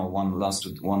think now last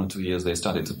 1 or 2 years they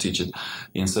started to teach it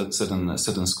in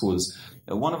certain schools.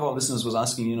 One of our listeners was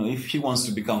asking, if he wants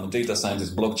to become a data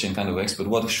scientist, blockchain kind of expert,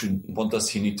 what does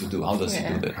he need to do? How does he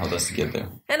do that? How does he get there?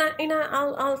 And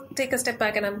I'll take a step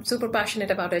back, and I'm super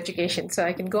passionate about education, so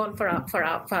I can go on for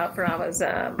hours.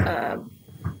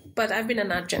 But I've been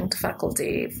an adjunct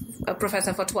faculty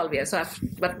professor for 12 years.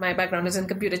 But my background is in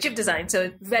computer chip design,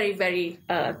 so very, very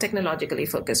technologically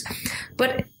focused.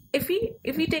 But if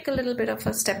we take a little bit of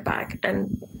a step back,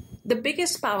 and the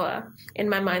biggest power in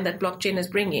my mind that blockchain is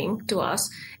bringing to us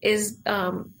is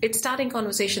it's starting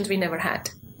conversations we never had.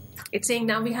 It's saying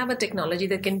now we have a technology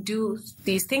that can do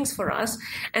these things for us,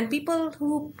 and people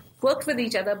who worked with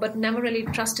each other but never really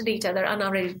trusted each other are now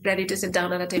ready to sit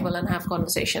down at a table and have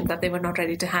conversations that they were not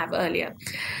ready to have earlier.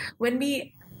 When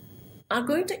we are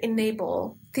going to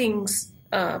enable things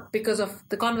because of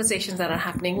the conversations that are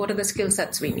happening, what are the skill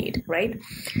sets we need, right?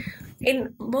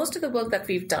 In most of the work that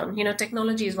we've done,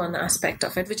 technology is one aspect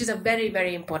of it, which is a very,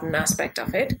 very important aspect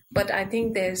of it. But I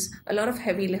think there's a lot of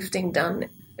heavy lifting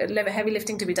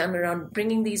to be done around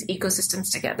bringing these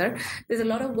ecosystems together. There's a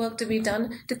lot of work to be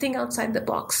done to think outside the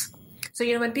box. So,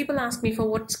 when people ask me for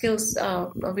what skills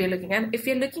we're looking at, if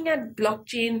you're looking at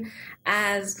blockchain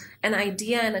as an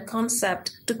idea and a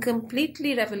concept to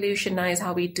completely revolutionize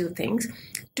how we do things,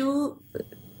 two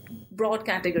broad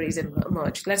categories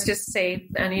emerge. Let's just say,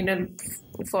 and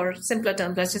for simpler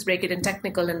terms, let's just break it in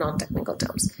technical and non-technical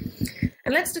terms.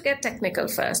 And let's look at technical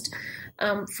first.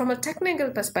 From a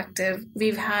technical perspective,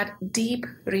 we've had deep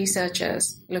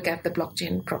researchers look at the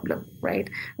blockchain problem, right?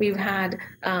 We've had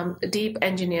deep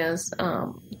engineers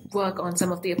work on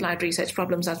some of the applied research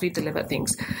problems as we deliver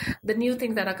things. The new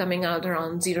things that are coming out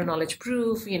around zero knowledge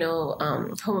proof,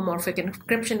 homomorphic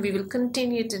encryption, we will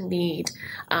continue to need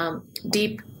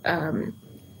deep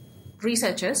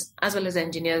researchers as well as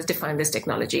engineers define this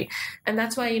technology. And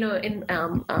that's why, in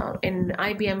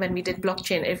IBM, when we did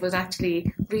blockchain, it was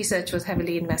actually research was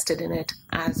heavily invested in it,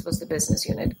 as was the business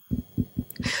unit.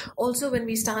 Also, when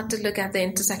we start to look at the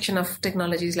intersection of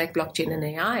technologies like blockchain and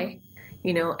AI,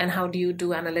 and how do you do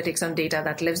analytics on data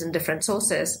that lives in different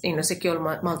sources, secure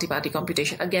multi-party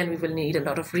computation. Again, we will need a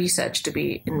lot of research to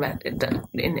be done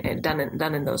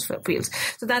in those fields.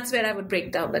 So that's where I would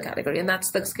break down the category, and that's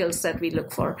the skill set we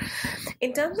look for.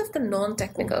 In terms of the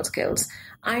non-technical skills,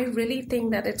 I really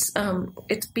think that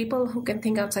it's people who can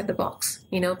think outside the box,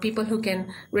 people who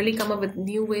can really come up with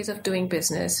new ways of doing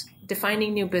business,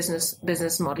 defining new business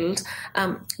models,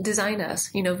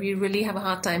 designers. We really have a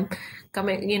hard time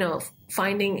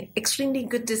finding extremely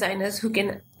good designers who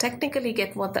can technically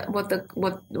get what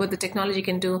the technology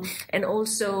can do, and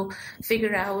also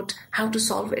figure out how to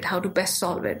solve it, how to best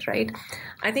solve it, right?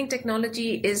 I think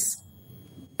technology is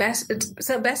best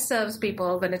serves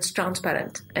people when it's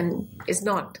transparent and is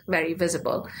not very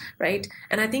visible, right?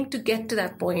 And I think to get to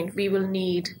that point, we will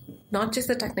need not just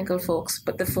the technical folks,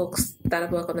 but the folks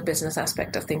that work on the business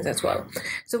aspect of things as well.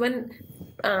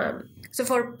 So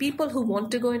for people who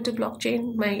want to go into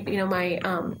blockchain, my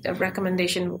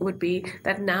recommendation would be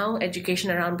that now education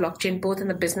around blockchain, both in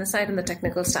the business side and the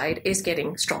technical side, is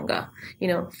getting stronger.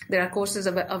 There are courses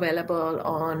available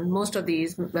on most of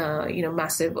these,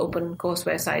 massive open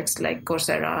courseware sites like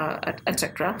Coursera,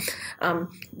 etc.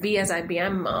 We as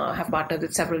IBM have partnered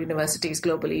with several universities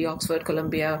globally, Oxford,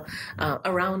 Columbia,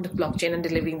 around blockchain and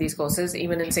delivering these courses.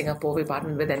 Even in Singapore, we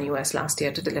partnered with NUS last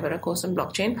year to deliver a course on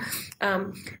blockchain.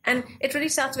 And it really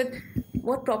starts with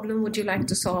what problem would you like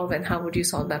to solve and how would you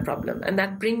solve that problem? And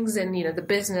that brings in, the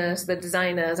business, the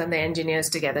designers and the engineers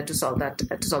together to solve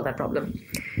that problem.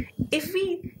 If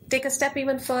we take a step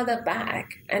even further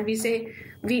back and we say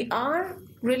we are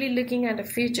really looking at a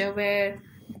future where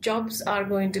jobs are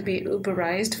going to be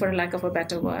Uberized, for lack of a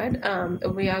better word.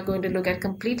 We are going to look at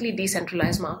completely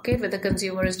decentralized market where the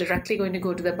consumer is directly going to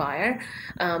go to the buyer,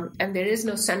 and there is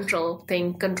no central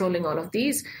thing controlling all of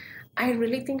these. I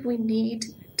really think we need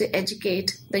to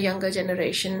educate the younger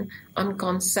generation on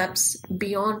concepts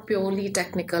beyond purely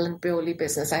technical and purely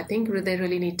business. I think they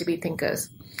really need to be thinkers.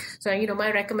 So,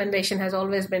 my recommendation has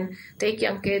always been take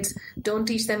young kids, don't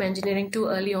teach them engineering too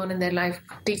early on in their life,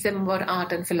 teach them about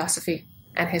art and philosophy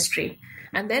and history.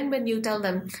 And then when you tell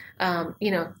them,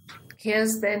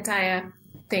 here's the entire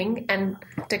thing and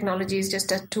technology is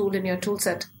just a tool in your tool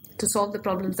set to solve the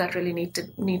problems that really need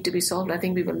to be solved, I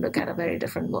think we will look at a very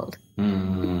different world.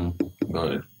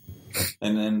 Got it.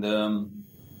 And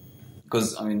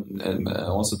because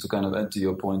also to kind of add to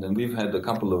your point, and we've had a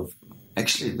couple of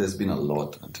Actually, there's been a lot,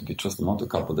 to be truthful, not a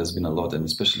couple, there's been a lot, and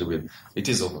especially it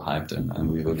is overhyped,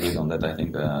 and we've agreed on that, I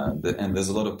think, and there's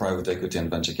a lot of private equity and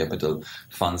venture capital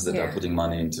funds that are putting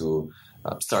money into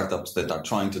startups that are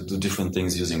trying to do different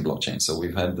things using blockchain. So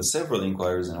we've had several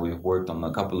inquiries, and we've worked on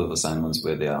a couple of assignments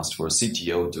where they asked for a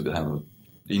CTO to have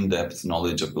in-depth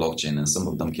knowledge of blockchain, and some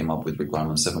of them came up with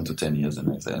requirements 7 to 10 years,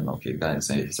 and I said, okay, guys,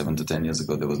 7 to 10 years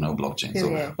ago there was no blockchain, so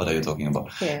what are you talking about?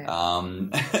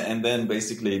 And then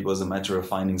basically it was a matter of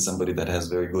finding somebody that has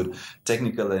very good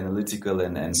technical, analytical,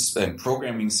 and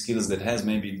programming skills, that has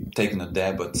maybe taken a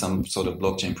dab at some sort of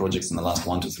blockchain projects in the last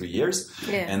 1 to 3 years,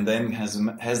 and then has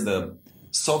the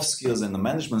soft skills and the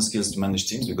management skills to manage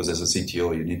teams, because as a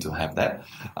CTO you need to have that.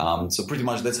 So pretty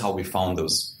much that's how we found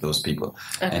those people.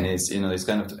 And it's it's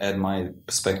kind of to add my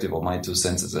perspective or my 2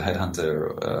 cents as a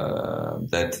headhunter,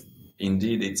 that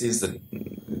indeed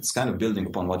it's kind of building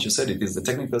upon what you said. It is the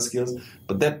technical skills,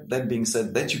 but that being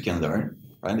said, that you can learn.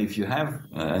 Right? If you have,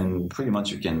 and pretty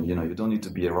much you can, you don't need to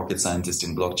be a rocket scientist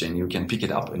in blockchain. You can pick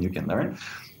it up and you can learn.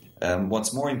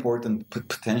 What's more important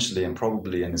potentially, and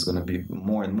probably, and is going to be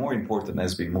more and more important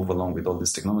as we move along with all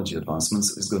these technology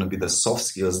advancements, is going to be the soft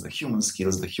skills, the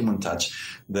human touch,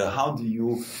 how do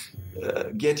you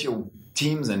get your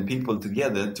teams and people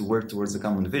together to work towards a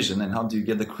common vision, and how do you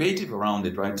get the creative around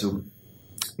it, right, to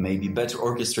maybe better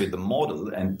orchestrate the model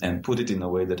and put it in a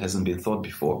way that hasn't been thought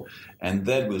before. And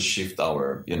that will shift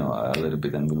our, a little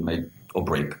bit, and will make or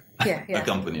break a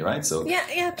company, right? So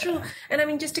true. And I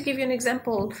mean, just to give you an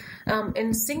example,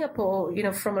 in Singapore,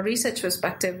 from a research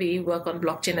perspective, we work on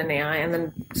blockchain and AI, and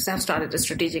then have started a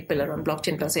strategic pillar on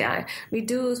blockchain plus AI.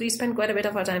 We spend quite a bit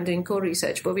of our time doing core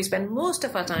research, but we spend most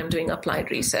of our time doing applied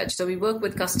research. So we work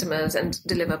with customers and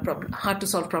deliver hard to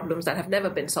solve problems that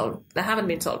haven't been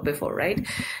solved before, right?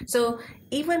 So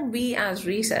even we as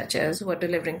researchers who are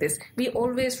delivering this, we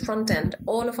always front end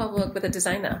all of our work with a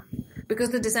designer.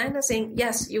 Because the designer is saying,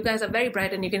 yes, you guys are very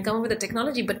bright and you can come up with the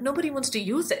technology, but nobody wants to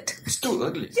use it. It's too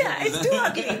ugly. Yeah, it's too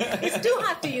ugly. It's too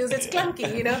hard to use. It's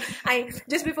clunky,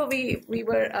 Just before we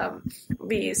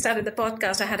started the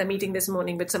podcast, I had a meeting this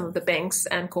morning with some of the banks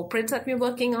and corporates that we're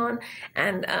working on.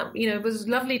 And, it was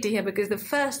lovely to hear, because the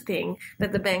first thing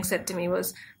that the bank said to me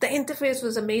was, the interface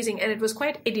was amazing and it was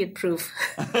quite idiot-proof.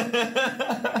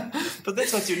 But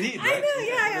that's what you need, right? I know,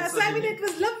 yeah. So, it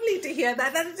was lovely to hear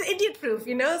that it's idiot-proof,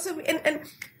 So, and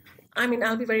I mean,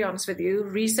 I'll be very honest with you.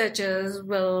 Researchers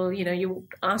will, you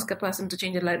ask a person to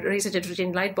change researcher to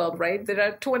change light bulb, right? There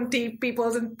are 20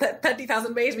 people and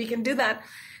 30,000 ways we can do that.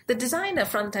 The designer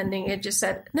front-ending it just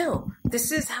said, no,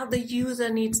 this is how the user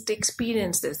needs to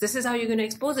experience this. This is how you're going to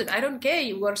expose it. I don't care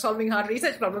you are solving hard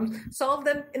research problems. Solve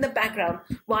them in the background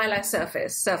while I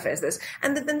surface this.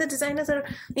 And then the designers are,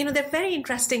 they're very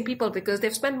interesting people, because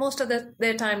they've spent most of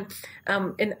their time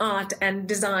in art and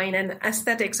design and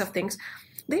aesthetics of things.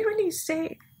 They really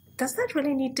say, does that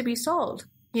really need to be solved?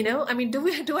 Do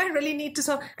I really need to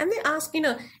solve? And they ask,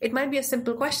 it might be a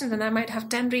simple question, and I might have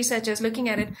 10 researchers looking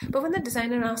at it. But when the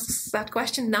designer asks that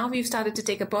question, now we've started to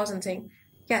take a pause and saying,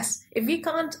 yes, if we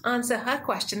can't answer her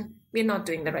question, we're not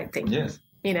doing the right thing. Yes.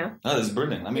 Oh, that's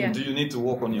brilliant. Do you need to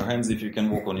walk on your hands if you can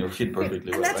walk on your feet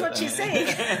perfectly and well? That's what she's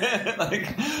saying.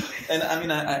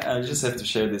 I just have to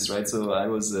share this, right? So I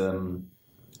was, in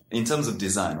terms of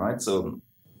design, right? So,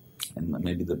 and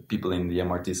maybe the people in the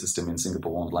MRT system in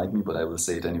Singapore won't like me, but I will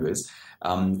say it anyways.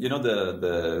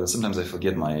 Sometimes I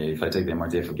forget if I take the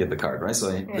MRT, I forget the card, right? So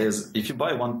if you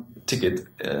buy one ticket,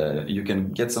 you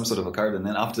can get some sort of a card, and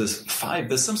then after 5,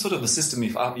 there's some sort of a system.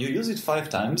 If you use it 5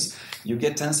 times, you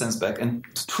get 10 cents back. And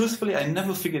truthfully, I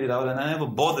never figured it out, and I never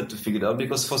bothered to figure it out,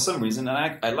 because for some reason,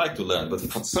 and I like to learn, but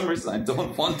for some reason, I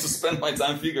don't want to spend my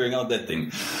time figuring out that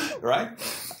thing, right?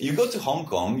 You go to Hong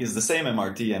Kong, it's the same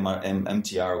MRT,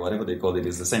 MTR, whatever they call it,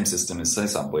 is the same system, it's the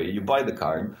subway. You buy the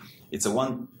card, it's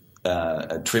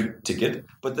a trip ticket,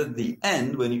 but at the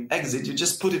end, when you exit, you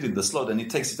just put it in the slot and it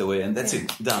takes it away, and that's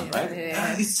it, done, right?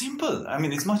 It's simple.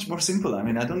 It's much more simple. I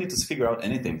don't need to figure out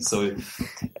anything. So,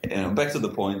 back to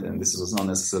the point, and this was not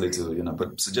necessarily to,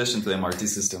 but suggestion to the MRT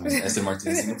system, SMRT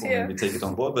in Singapore, maybe take it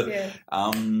on board, but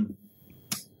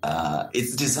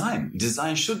it's design.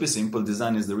 Design should be simple.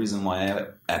 Design is the reason why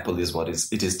Apple is what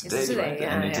it is today, right?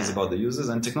 And it is about the users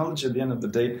and technology at the end of the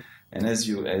day. And as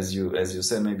you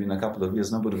said, maybe in a couple of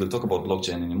years, nobody will talk about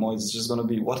blockchain anymore. It's just going to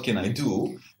be, what can I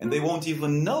do? And they won't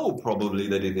even know probably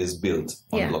that it is built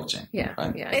on blockchain.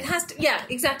 Right? Yeah. It has to. Yeah,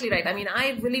 exactly right.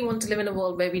 I really want to live in a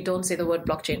world where we don't say the word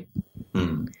blockchain.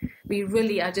 We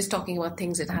really are just talking about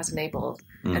things it has enabled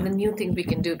and the new things we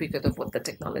can do because of what the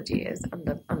technology is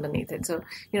underneath it. So,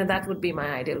 that would be my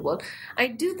ideal world. I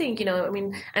do think,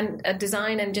 and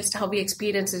design and just how we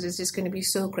experience it is just going to be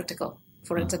so critical.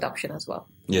 for its adoption as well.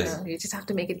 Yes. You just have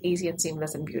to make it easy and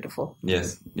seamless and beautiful.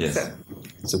 Yes.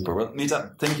 Super. Well,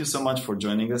 Mita, thank you so much for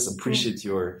joining us. Appreciate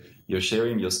your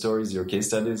sharing, your stories, your case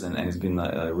studies, and it's been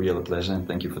a real pleasure. And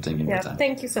thank you for taking the time.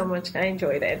 Thank you so much. I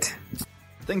enjoyed it.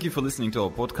 Thank you for listening to our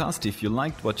podcast. If you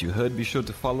liked what you heard, be sure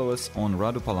to follow us on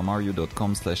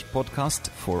radupalamario.com/podcast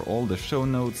for all the show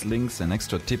notes, links, and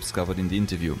extra tips covered in the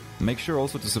interview. Make sure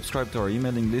also to subscribe to our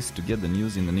emailing list to get the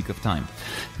news in the nick of time.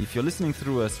 If you're listening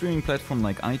through a streaming platform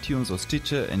like iTunes or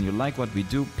Stitcher and you like what we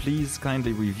do, please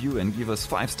kindly review and give us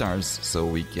 5 stars so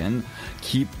we can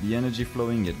keep the energy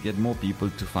flowing and get more people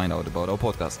to find out about our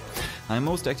podcast. I'm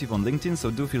most active on LinkedIn,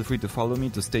 so do feel free to follow me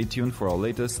to stay tuned for our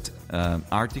latest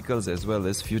articles as well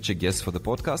as future guests for the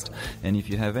podcast. And if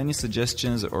you have any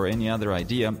suggestions or any other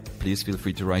idea, please feel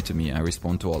free to write to me. I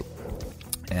respond to all.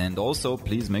 And also,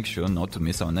 please make sure not to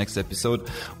miss our next episode,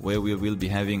 where we will be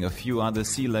having a few other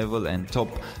C-level and top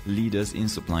leaders in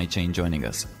supply chain joining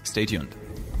us. Stay tuned.